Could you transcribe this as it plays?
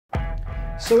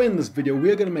So in this video, we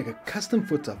are going to make a custom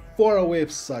footer for our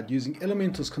website using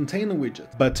Elementor's container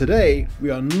widget. But today,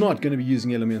 we are not going to be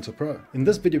using Elementor Pro. In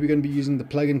this video, we're going to be using the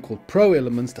plugin called Pro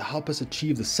Elements to help us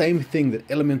achieve the same thing that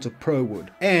Elementor Pro would.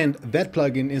 And that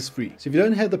plugin is free. So if you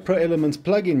don't have the Pro Elements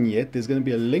plugin yet, there's going to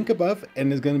be a link above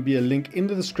and there's going to be a link in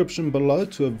the description below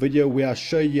to a video where I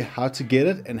show you how to get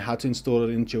it and how to install it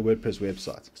into your WordPress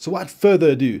website. So without further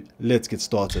ado, let's get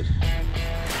started.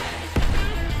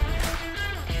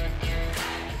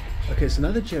 Okay, so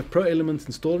now that you have Pro Elements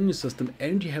installed on your system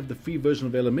and you have the free version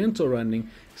of Elementor running,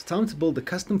 it's time to build a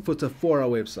custom footer for our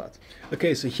website.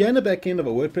 Okay, so here in the back end of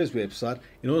our WordPress website,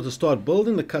 in order to start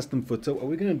building the custom footer, what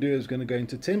we're going to do is we're going to go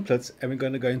into templates and we're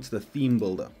going to go into the theme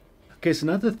builder. Okay, so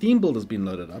now the theme builder has been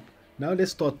loaded up, now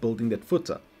let's start building that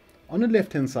footer. On the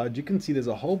left hand side, you can see there's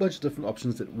a whole bunch of different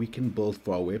options that we can build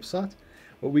for our website.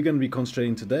 What we're going to be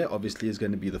concentrating today, obviously, is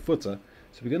going to be the footer.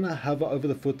 So we're going to hover over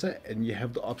the footer and you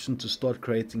have the option to start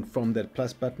creating from that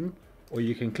plus button, or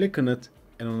you can click on it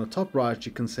and on the top right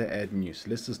you can say add new. So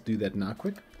let's just do that now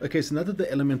quick. Okay, so now that the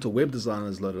Elementor web designer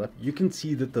is loaded up, you can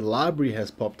see that the library has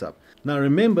popped up. Now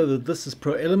remember that this is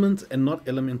Pro Elements and not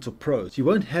Elementor Pro. So you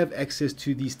won't have access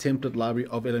to these template library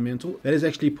of Elementor. That is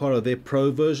actually part of their Pro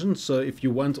version. So if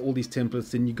you want all these templates,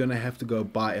 then you're going to have to go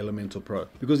buy Elementor Pro.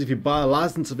 Because if you buy a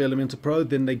license of Elementor Pro,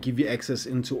 then they give you access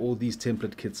into all these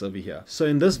template kits over here. So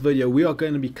in this video, we are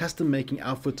going to be custom making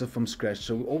our footer from scratch.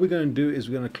 So all we're going to do is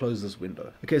we're going to close this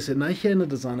window. Okay, so now here in the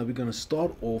designer, we're going to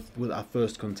start off with our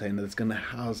first container that's going to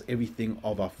house everything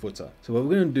of our footer. So what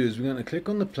we're going to do is we're going to click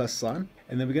on the plus sign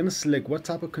and then we're going to select what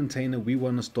type of container we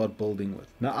want to start building with.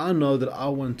 Now I know that I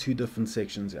want two different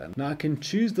sections here. Now I can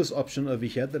choose this option over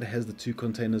here that has the two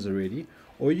containers already,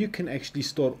 or you can actually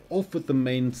start off with the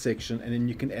main section and then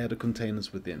you can add the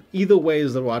containers within. Either way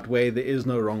is the right way. There is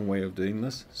no wrong way of doing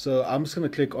this. So I'm just going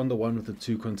to click on the one with the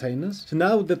two containers. So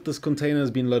now that this container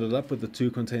has been loaded up with the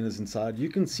two containers inside, you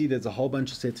can see there's a whole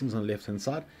bunch of settings on the left hand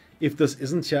side. If this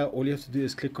isn't here, all you have to do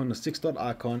is click on the 6-dot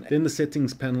icon, then the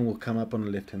settings panel will come up on the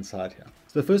left hand side here.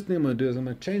 So the first thing I'm going to do is I'm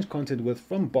going to change content width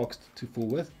from boxed to full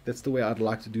width. That's the way I'd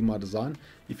like to do my design.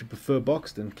 If you prefer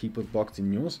boxed, then keep it boxed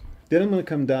in yours. Then I'm going to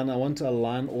come down. I want to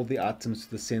align all the items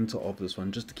to the center of this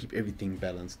one just to keep everything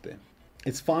balanced there.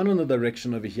 It's fine on the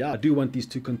direction over here. I do want these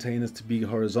two containers to be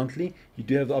horizontally. You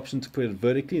do have the option to put it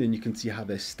vertically, then you can see how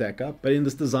they stack up. But in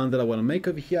this design that I want to make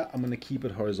over here, I'm going to keep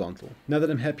it horizontal. Now that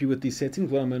I'm happy with these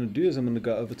settings, what I'm going to do is I'm going to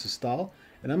go over to style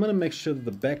and I'm going to make sure that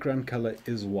the background color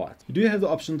is white. You do have the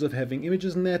options of having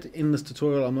images in that. In this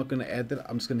tutorial, I'm not going to add that.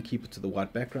 I'm just going to keep it to the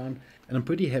white background. And I'm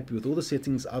pretty happy with all the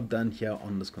settings I've done here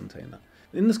on this container.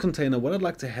 In this container, what I'd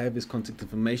like to have is contact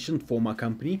information for my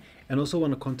company and also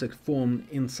want a contact form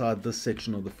inside this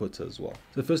section of the footer as well.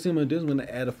 So the first thing I'm going to do is I'm going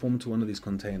to add a form to one of these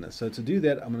containers. So to do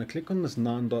that, I'm going to click on this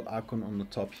 9-dot icon on the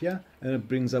top here and it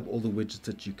brings up all the widgets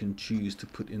that you can choose to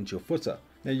put into your footer.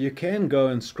 Now you can go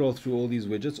and scroll through all these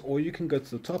widgets, or you can go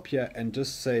to the top here and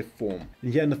just say form.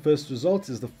 And here in the first result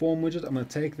is the form widget. I'm going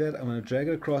to take that, I'm going to drag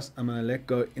it across, I'm going to let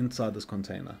go inside this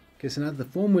container. Okay, so now that the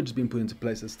form widget has been put into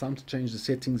place, it's time to change the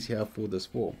settings here for this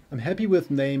form. I'm happy with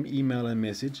name, email, and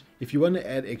message. If you want to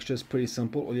add extra, it's pretty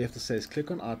simple. All you have to say is click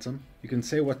on item. You can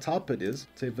say what type it is,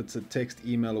 say if it's a text,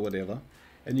 email, or whatever,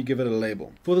 and you give it a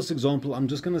label. For this example, I'm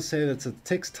just going to say that it's a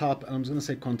text type and I'm just going to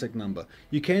say contact number.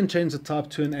 You can change the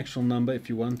type to an actual number if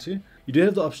you want to. You do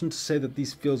have the option to say that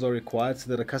these fields are required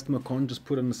so that a customer can't just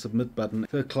put on the submit button.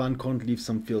 So the client can't leave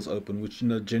some fields open, which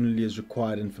generally is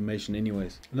required information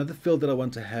anyways. Another field that I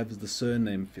want to have is the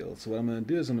surname field. So what I'm going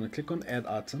to do is I'm going to click on add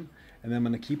item and then I'm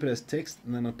going to keep it as text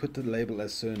and then I'll put the label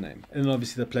as surname. And then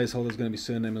obviously the placeholder is going to be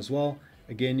surname as well.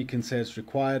 Again, you can say it's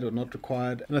required or not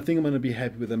required. And I think I'm going to be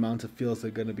happy with the amount of fields that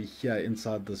are going to be here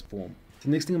inside this form. The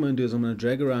next thing I'm going to do is I'm going to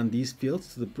drag around these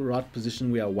fields to the right position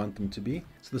where I want them to be.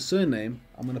 So the surname,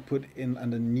 I'm going to put in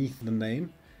underneath the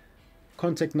name.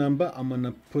 Contact number, I'm going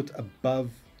to put above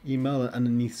email and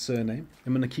underneath surname.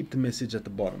 I'm going to keep the message at the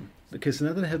bottom. Okay, so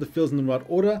now that I have the fields in the right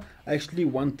order, I actually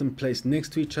want them placed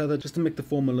next to each other just to make the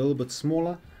form a little bit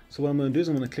smaller. So what I'm going to do is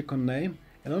I'm going to click on name.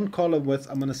 And on column width,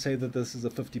 I'm going to say that this is a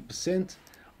 50%.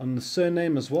 On the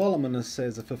surname as well, I'm going to say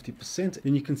it's a 50%.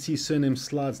 Then you can see surname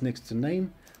slides next to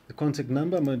name. The contact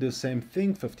number, I'm going to do the same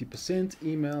thing, 50%.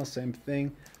 Email, same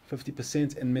thing,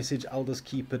 50%. And message, I'll just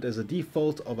keep it as a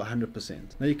default of 100%.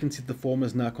 Now you can see the form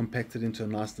is now compacted into a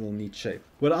nice little neat shape.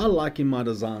 What I like in my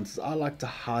designs is I like to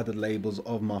hide the labels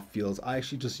of my fields. I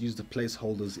actually just use the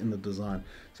placeholders in the design.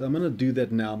 So I'm going to do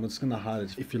that now. I'm just going to hide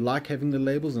it. If you like having the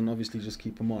labels, then obviously just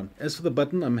keep them on. As for the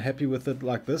button, I'm happy with it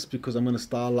like this because I'm going to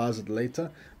stylize it later.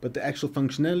 But the actual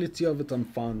functionality of it, I'm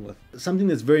fine with. Something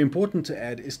that's very important to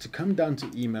add is to come down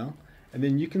to email and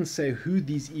then you can say who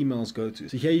these emails go to.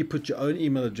 So here you put your own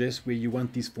email address where you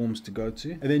want these forms to go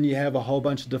to, and then you have a whole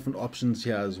bunch of different options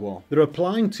here as well. The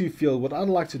replying to field, what I'd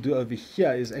like to do over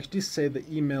here is actually say the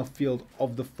email field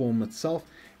of the form itself.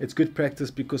 It's good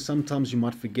practice because sometimes you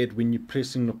might forget when you're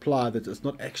pressing reply that it's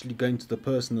not actually going to the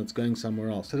person, that's going somewhere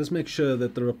else. So just make sure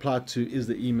that the reply to is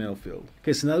the email field.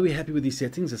 Okay, so now that we're happy with these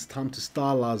settings, it's time to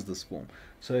stylize this form.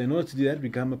 So in order to do that, we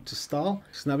come up to style.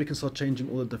 So now we can start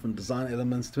changing all the different design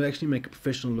elements to actually make a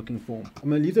professional looking form. I'm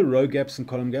going to leave the row gaps and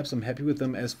column gaps. I'm happy with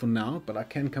them as for now, but I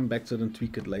can come back to it and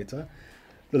tweak it later.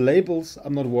 The labels,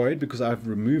 I'm not worried because I've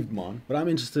removed mine. What I'm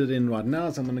interested in right now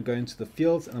is I'm going to go into the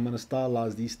fields and I'm going to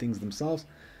stylize these things themselves.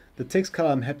 The text color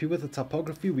I'm happy with. The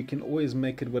typography, we can always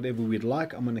make it whatever we'd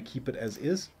like. I'm going to keep it as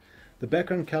is. The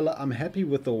background color, I'm happy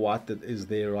with the white that is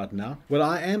there right now. What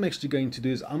I am actually going to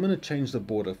do is I'm going to change the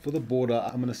border. For the border,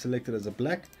 I'm going to select it as a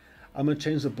black. I'm going to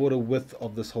change the border width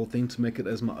of this whole thing to make it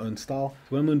as my own style.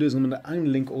 So what I'm going to do is I'm going to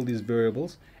unlink all these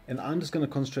variables, and I'm just going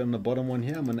to concentrate on the bottom one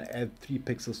here. I'm going to add 3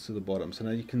 pixels to the bottom. So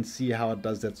now you can see how it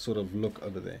does that sort of look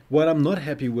over there. What I'm not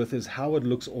happy with is how it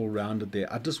looks all rounded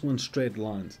there. I just want straight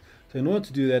lines. So in order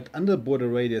to do that, under border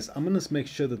radius, I'm going to make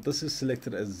sure that this is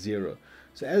selected as 0.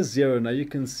 So as 0, now you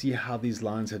can see how these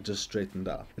lines have just straightened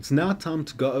out. It's now time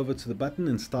to go over to the button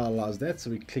and stylize that. So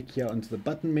we click here onto the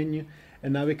button menu,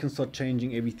 and now we can start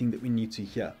changing everything that we need to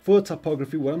here. For the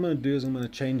typography, what I'm going to do is I'm going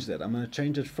to change that. I'm going to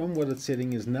change it from what its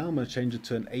setting is now. I'm going to change it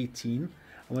to an 18.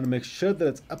 I'm going to make sure that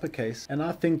it's uppercase, and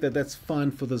I think that that's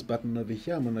fine for this button over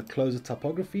here. I'm going to close the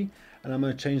typography, and I'm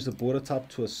going to change the border type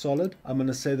to a solid. I'm going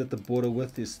to say that the border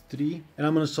width is 3, and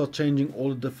I'm going to start changing all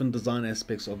the different design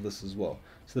aspects of this as well.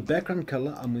 So the background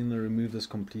color, I'm going to remove this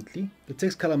completely. The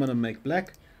text color, I'm going to make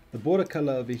black. The border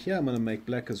color over here, I'm going to make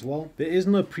black as well. There is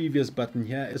no previous button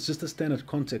here. It's just a standard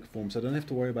contact form, so I don't have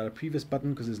to worry about a previous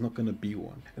button because there's not going to be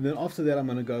one. And then after that, I'm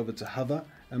going to go over to hover.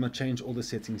 I'm going to change all the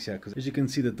settings here because as you can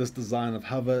see that this design of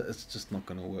hover, it's just not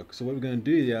going to work. So what we're going to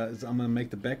do here is I'm going to make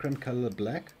the background color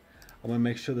black. I'm going to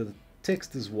make sure that the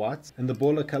text is white, and the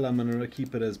border color I'm going to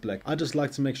keep it as black. I just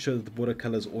like to make sure that the border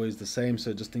color is always the same,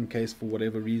 so just in case for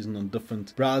whatever reason on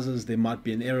different browsers there might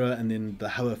be an error and then the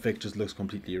hover effect just looks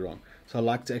completely wrong. So I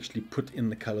like to actually put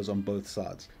in the colors on both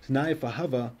sides. So now if I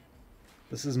hover,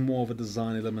 this is more of a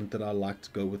design element that I like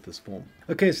to go with this form.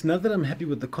 Okay, so now that I'm happy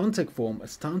with the contact form,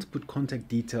 it's time to put contact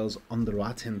details on the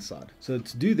right hand side. So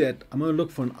to do that, I'm going to look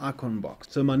for an icon box.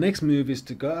 So my next move is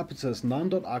to go up to this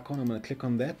 9-dot icon. I'm going to click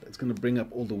on that. It's going to bring up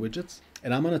all the widgets.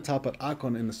 And I'm going to type an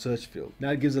icon in the search field.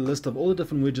 Now it gives a list of all the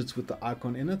different widgets with the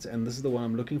icon in it. And this is the one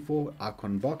I'm looking for,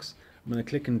 icon box. I'm going to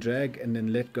click and drag and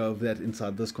then let go of that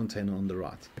inside this container on the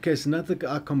right. Okay, so now that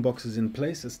the icon box is in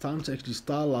place, it's time to actually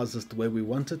stylize this the way we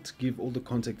want it to give all the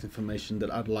contact information that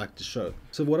I'd like to show.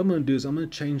 So what I'm going to do is I'm going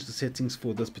to change the settings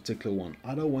for this particular one.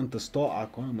 I don't want the star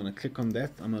icon. I'm going to click on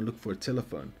that. I'm going to look for a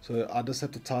telephone. So I just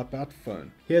have to type out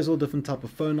phone. Here's all different type of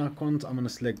phone icons. I'm going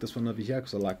to select this one over here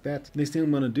because I like that. Next thing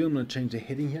I'm going to do, I'm going to change the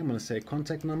heading here. I'm going to say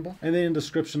contact number. And then in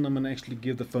description, I'm going to actually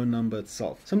give the phone number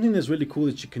itself. Something that's really cool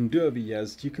that you can do over here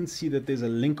is you can see that there's a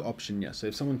link option here. So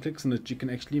if someone clicks on it, you can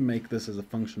actually make this as a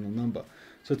functional number.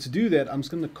 So to do that, I'm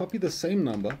just going to copy the same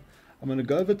number. I'm going to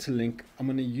go over to link. I'm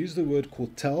going to use the word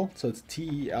called tel. So it's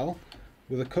T-E-L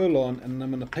with a colon, and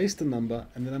I'm going to paste the number,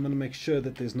 and then I'm going to make sure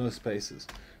that there's no spaces.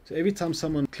 So every time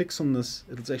someone clicks on this,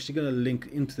 it's actually going to link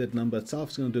into that number itself.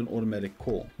 It's going to do an automatic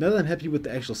call. Now that I'm happy with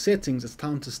the actual settings, it's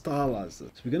time to stylize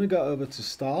it. So we're going to go over to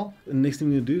style. And the next thing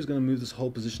we're going to do is going to move this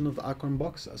whole position of the icon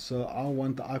box. So I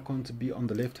want the icon to be on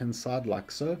the left hand side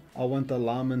like so. I want the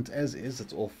alignment as is.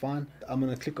 It's all fine. I'm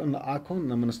going to click on the icon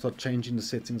and I'm going to start changing the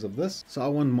settings of this. So I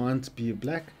want mine to be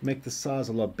black, make the size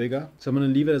a lot bigger. So I'm going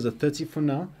to leave it as a 30 for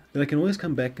now. Then I can always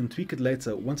come back and tweak it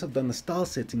later once I've done the style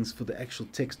settings for the actual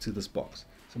text to this box.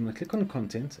 So I'm going to click on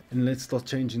content and let's start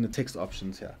changing the text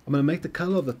options here. I'm going to make the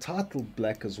color of the title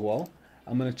black as well.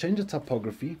 I'm going to change the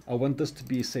typography. I want this to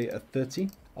be, say, a 30.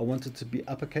 I want it to be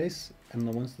uppercase and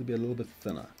I want it to be a little bit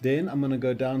thinner. Then I'm going to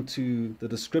go down to the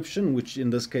description, which in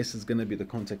this case is going to be the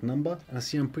contact number. And I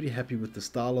see I'm pretty happy with the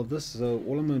style of this. So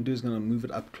all I'm going to do is going to move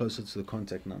it up closer to the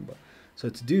contact number. So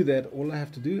to do that, all I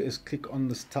have to do is click on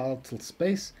this title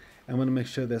space. I'm going to make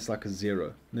sure that's like a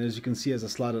 0. Now as you can see, as I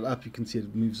slide it up, you can see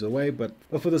it moves away, but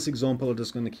for this example, I'm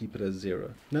just going to keep it as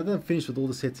 0. Now that I'm finished with all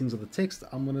the settings of the text,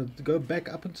 I'm going to go back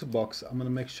up into box. I'm going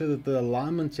to make sure that the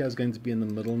alignment here is going to be in the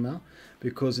middle now,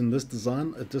 because in this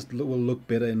design, it just will look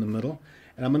better in the middle.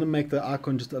 And I'm going to make the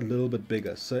icon just a little bit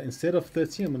bigger. So instead of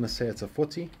 30, I'm going to say it's a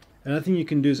 40. Another thing you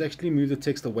can do is actually move the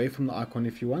text away from the icon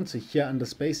if you want. So here under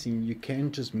spacing, you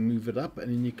can just move it up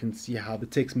and then you can see how the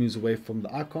text moves away from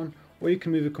the icon. or you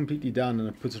can move it completely down and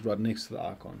it puts it right next to the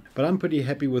icon. But I'm pretty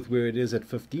happy with where it is at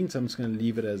 15, so I'm just going to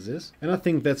leave it as is. And I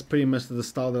think that's pretty much the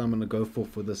style that I'm going to go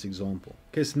for this example.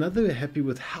 Okay, so now that we're happy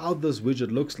with how this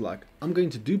widget looks like, I'm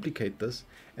going to duplicate this,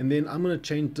 and then I'm going to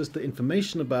change just the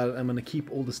information about it. I'm going to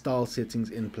keep all the style settings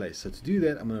in place. So to do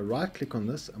that, I'm going to right click on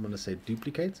this, I'm going to say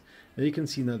duplicate. Now you can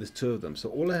see now there's two of them. So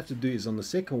all I have to do is on the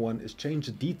second one is change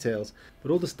the details,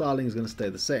 but all the styling is going to stay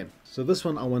the same. So this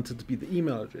one I want it to be the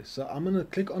email address. So I'm going to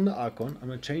click on the icon, I'm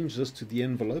going to change this to the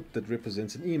envelope that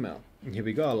represents an email. And here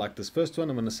we go, I like this first one,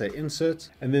 I'm going to say insert,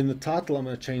 and then the title I'm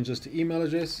going to change this to email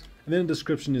address. And then the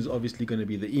description is obviously going to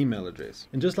be the email address.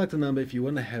 And just like the number, if you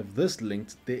want to have this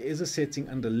linked, there is a setting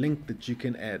under link that you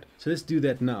can add. So let's do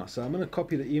that now. So I'm going to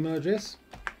copy the email address.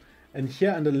 And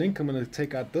here under link, I'm going to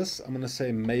take out this. I'm going to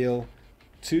say mail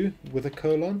to with a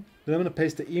colon. Then I'm going to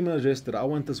paste the email address that I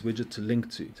want this widget to link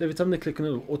to. So every time they click on it,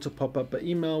 it'll auto pop up an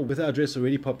email with our address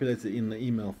already populated in the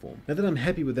email form. Now that I'm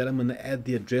happy with that, I'm going to add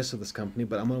the address of this company,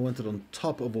 but I'm going to want it on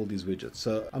top of all these widgets.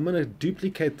 So I'm going to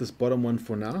duplicate this bottom one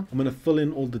for now. I'm going to fill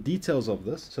in all the details of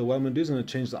this. So what I'm going to do is I'm going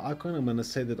to change the icon. I'm going to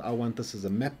say that I want this as a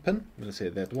map pin. I'm going to say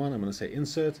that one. I'm going to say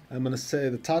insert. I'm going to say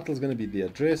the title is going to be the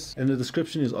address, and the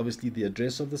description is obviously the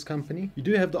address of this company. You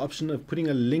do have the option of putting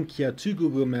a link here to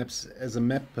Google Maps as a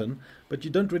map pin, but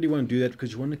you don't really want to do that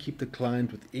because you want to keep the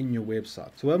client within your website.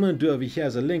 So what I'm going to do over here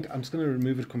as a link, I'm just going to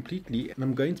remove it completely, and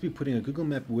I'm going to be putting a Google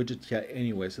Map widget here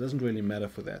anyway, so it doesn't really matter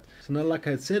for that. So now, like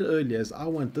I had said earlier, is I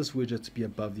want this widget to be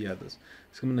above the others.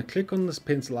 So I'm going to click on this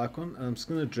pencil icon, and I'm just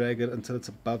going to drag it until it's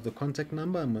above the contact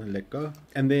number. I'm going to let go.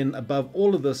 And then above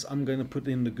all of this, I'm going to put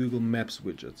in the Google Maps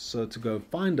widget. So to go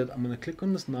find it, I'm going to click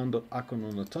on this 9-dot icon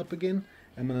on the top again.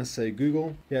 I'm going to say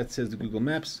Google. Here it says the Google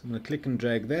Maps. I'm going to click and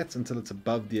drag that until it's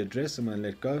above the address. I'm going to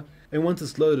let go. And once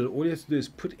it's loaded, all you have to do is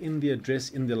put in the address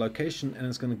in the location, and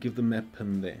it's going to give the map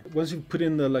pin there. Once you've put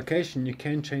in the location, you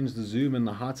can change the zoom and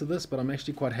the height of this, but I'm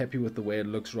actually quite happy with the way it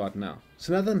looks right now.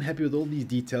 So now that I'm happy with all these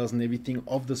details and everything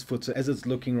of this footer as it's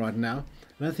looking right now,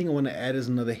 another thing I want to add is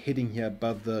another heading here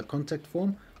above the contact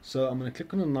form. So I'm going to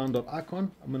click on the 9-dot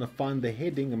icon, I'm going to find the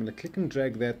heading, I'm going to click and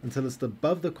drag that until it's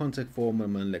above the contact form, and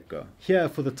I'm going to let go. Here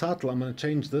for the title, I'm going to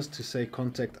change this to say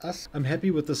contact us. I'm happy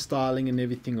with the styling and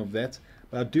everything of that,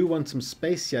 but I do want some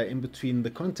space here in between the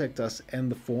contact us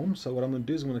and the form. So what I'm going to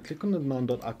do is I'm going to click on the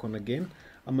 9-dot icon again.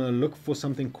 I'm going to look for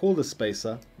something called a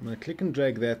spacer. I'm going to click and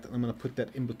drag that, and I'm going to put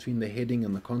that in between the heading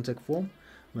and the contact form.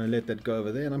 I'm going to let that go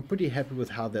over there, and I'm pretty happy with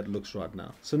how that looks right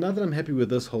now. So now that I'm happy with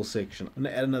this whole section, I'm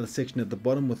going to add another section at the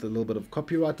bottom with a little bit of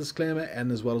copyright disclaimer,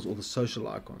 and as well as all the social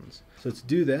icons. So to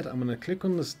do that, I'm going to click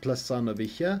on this plus sign over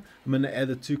here. I'm going to add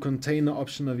the to container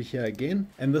option over here again,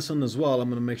 and this one as well. I'm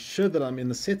going to make sure that I'm in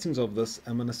the settings of this.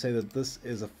 I'm going to say that this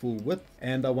is a full width,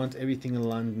 and I want everything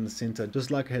aligned in the center, just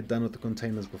like I had done with the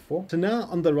containers before. So now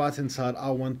on the right hand side, I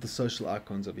want the social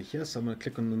icons over here. So I'm going to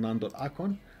click on the 9-dot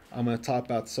icon. I'm going to type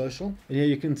out social, and here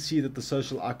you can see that the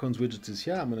social icons widget is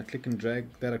here. I'm going to click and drag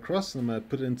that across, and I'm going to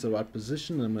put it into the right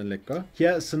position, and I'm going to let go.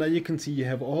 Here, so now you can see you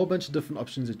have a whole bunch of different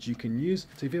options that you can use.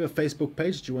 So if you have a Facebook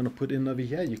page that you want to put in over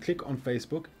here, you click on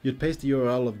Facebook, you'd paste the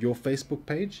URL of your Facebook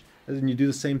page, and then you do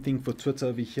the same thing for Twitter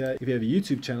over here. If you have a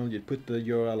YouTube channel, you'd put the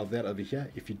URL of that over here.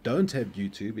 If you don't have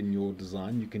YouTube in your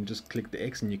design, you can just click the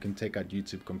X and you can take out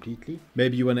YouTube completely.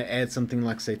 Maybe you want to add something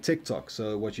like, say, TikTok.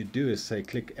 So what you do is say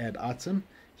click add item.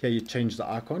 Here you change the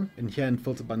icon, and here in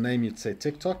filter by name you'd say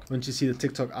TikTok. Once you see the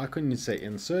TikTok icon, you'd say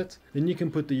insert. Then you can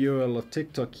put the URL of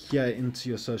TikTok here into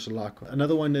your social icon.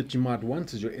 Another one that you might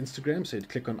want is your Instagram, so you'd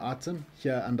click on item.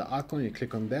 Here under icon, you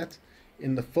click on that.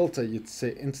 In the filter, you'd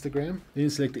say Instagram. Then you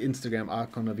select the Instagram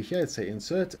icon over here, you'd say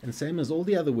insert. And same as all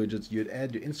the other widgets, you'd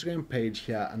add your Instagram page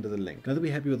here under the link. Now that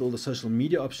we're happy with all the social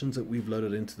media options that we've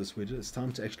loaded into this widget, it's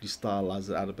time to actually stylize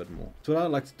it out a bit more. So what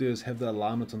I'd like to do is have the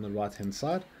alignment on the right hand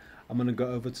side. I'm going to go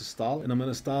over to style, and I'm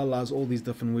going to stylize all these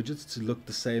different widgets to look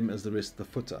the same as the rest of the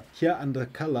footer. Here under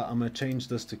color, I'm going to change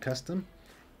this to custom,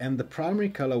 and the primary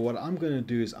color, what I'm going to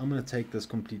do is I'm going to take this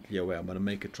completely away. I'm going to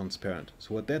make it transparent.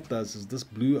 So what that does is this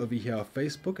blue over here of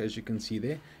Facebook, as you can see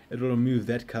there, it will remove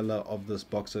that color of this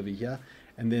box over here,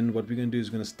 and then what we're going to do is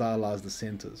we're going to stylize the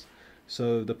centers.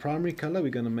 So the primary color, we're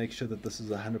going to make sure that this is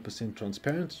 100%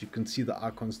 transparent. You can see the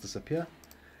icons disappear.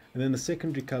 And then the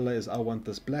secondary color is I want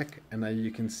this black, and now you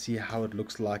can see how it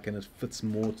looks like, and it fits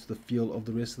more to the feel of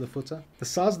the rest of the footer. The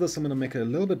size of this, I'm going to make it a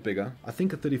little bit bigger. I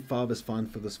think a 35 is fine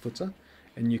for this footer.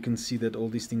 and you can see that all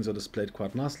these things are displayed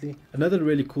quite nicely. Another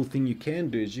really cool thing you can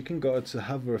do is you can go to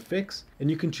hover effects and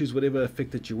you can choose whatever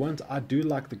effect that you want. I do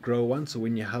like the grow one, so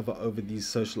when you hover over these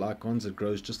social icons it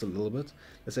grows just a little bit.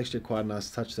 That's actually quite a nice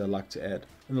touch that I like to add.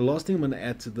 And the last thing I'm going to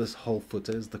add to this whole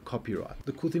footer is the copyright.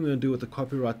 The cool thing we're going to do with the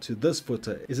copyright to this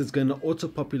footer is it's going to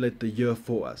auto-populate the year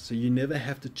for us. So you never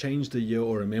have to change the year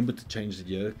or remember to change the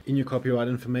year in your copyright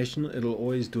information. It'll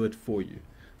always do it for you.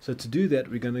 So to do that,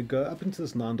 we're going to go up into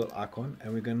this 9-dot icon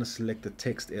and we're going to select the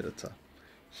text editor.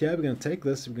 Here we're going to take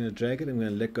this, we're going to drag it, and we're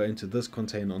going to let go into this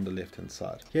container on the left hand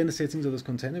side. Here in the settings of this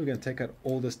container, we're going to take out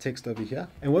all this text over here.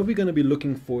 And what we're going to be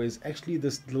looking for is actually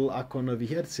this little icon over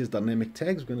here that says dynamic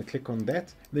tags. We're going to click on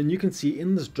that. Then you can see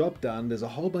in this drop down, there's a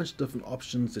whole bunch of different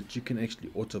options that you can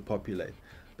actually auto populate.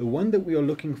 The one that we are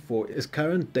looking for is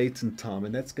current date and time,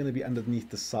 and that's going to be underneath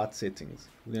the site settings.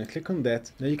 We're going to click on that.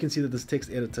 Now you can see that this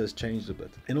text editor has changed a bit.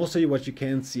 And also what you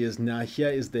can see is now here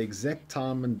is the exact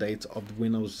time and date of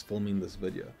when I was filming this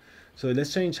video. So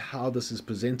let's change how this is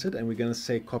presented, and we're going to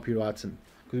say copyright,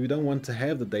 because we don't want to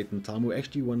have the date and time. We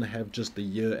actually want to have just the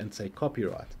year and say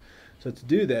copyright. So to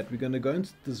do that, we're going to go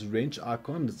into this wrench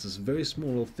icon. It's this very small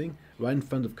little thing right in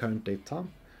front of current date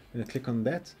time. We're going to click on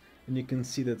that. And you can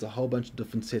see there's a whole bunch of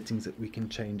different settings that we can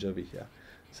change over here.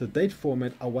 So date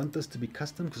format, I want this to be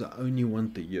custom because I only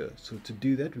want the year. So to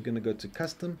do that, we're going to go to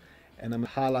custom, and I'm going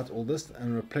to highlight all this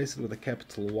and replace it with a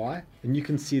capital Y. And you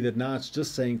can see that now it's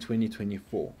just saying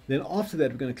 2024. Then after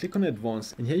that, we're going to click on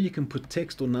advanced, and here you can put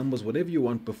text or numbers, whatever you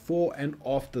want, before and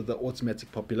after the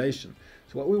automatic population.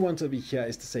 So what we want over here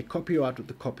is to say copyright with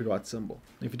the copyright symbol.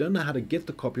 Now, if you don't know how to get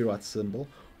the copyright symbol,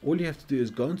 all you have to do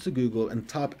is go into Google and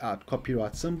type out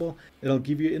copyright symbol. It'll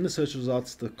give you in the search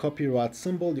results the copyright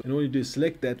symbol, and all you do is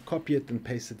select that, copy it, and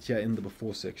paste it here in the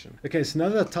before section. Okay, so now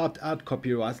that I've typed out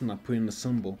copyright and I put in the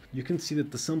symbol, you can see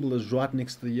that the symbol is right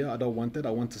next to the year. I don't want that,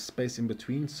 I want a space in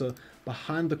between. So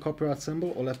behind the copyright symbol,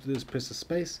 all I have to do is press a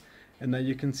space, and now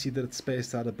you can see that it's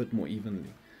spaced out a bit more evenly.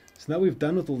 So now we've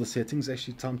done with all the settings.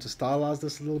 Actually time to stylize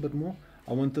this a little bit more.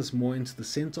 I want this more into the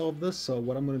center of this, so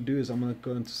what I'm going to do is I'm going to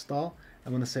go into style.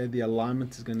 I'm going to say the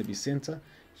alignment is going to be center.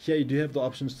 Here you do have the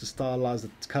options to stylize the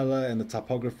color and the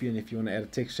typography, and if you want to add a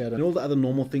text shadow and all the other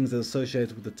normal things that are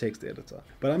associated with the text editor.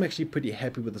 But I'm actually pretty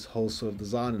happy with this whole sort of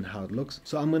design and how it looks.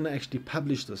 So I'm going to actually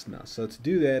publish this now. So to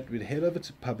do that, we'd head over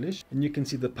to publish, and you can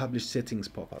see the publish settings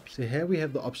pop up. So here we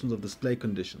have the options of display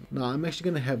condition. Now I'm actually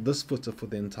going to have this footer for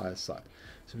the entire site.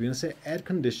 So we're going to say add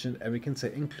condition, and we can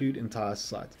say include entire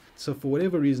site. So for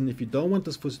whatever reason, if you don't want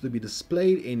this footer to be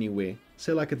displayed anywhere,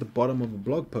 say like at the bottom of a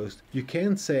blog post, you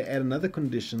can say add another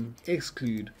condition,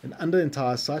 exclude, and under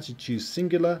entire site you choose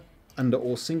singular. Under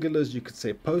all singulars you could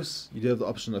say posts. You do have the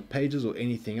option of pages or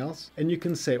anything else, and you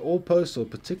can say all posts or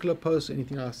particular posts or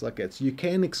anything else like that. So you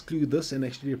can exclude this and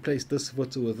actually replace this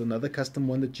footer with another custom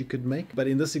one that you could make, but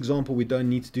in this example we don't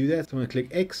need to do that. So I'm going to click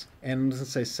X and I'm going to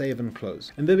say save and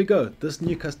close, and there we go. This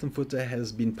new custom footer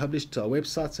has been published to our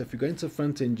website. So if you go into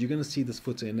front end, you're going to see this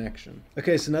footer in action.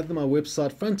 Okay, so now that my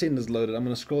website front end is loaded, I'm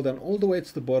going to scroll down all the way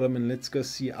to the bottom, and let's go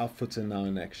see our footer now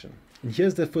in action. And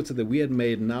here's the footer that we had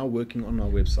made now working on our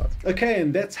website. Okay,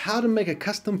 and that's how to make a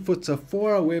custom footer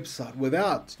for our website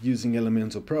without using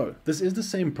Elementor Pro. This is the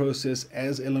same process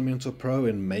as Elementor Pro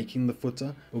in making the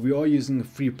footer, but we are using a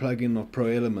free plugin of Pro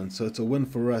Elements, so it's a win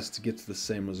for us to get to the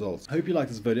same results. I hope you liked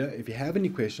this video. If you have any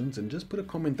questions, then just put a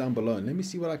comment down below and let me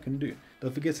see what I can do.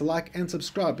 Don't forget to like and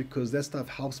subscribe because that stuff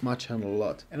helps my channel a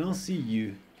lot. And I'll see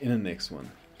you in the next one.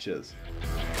 Cheers.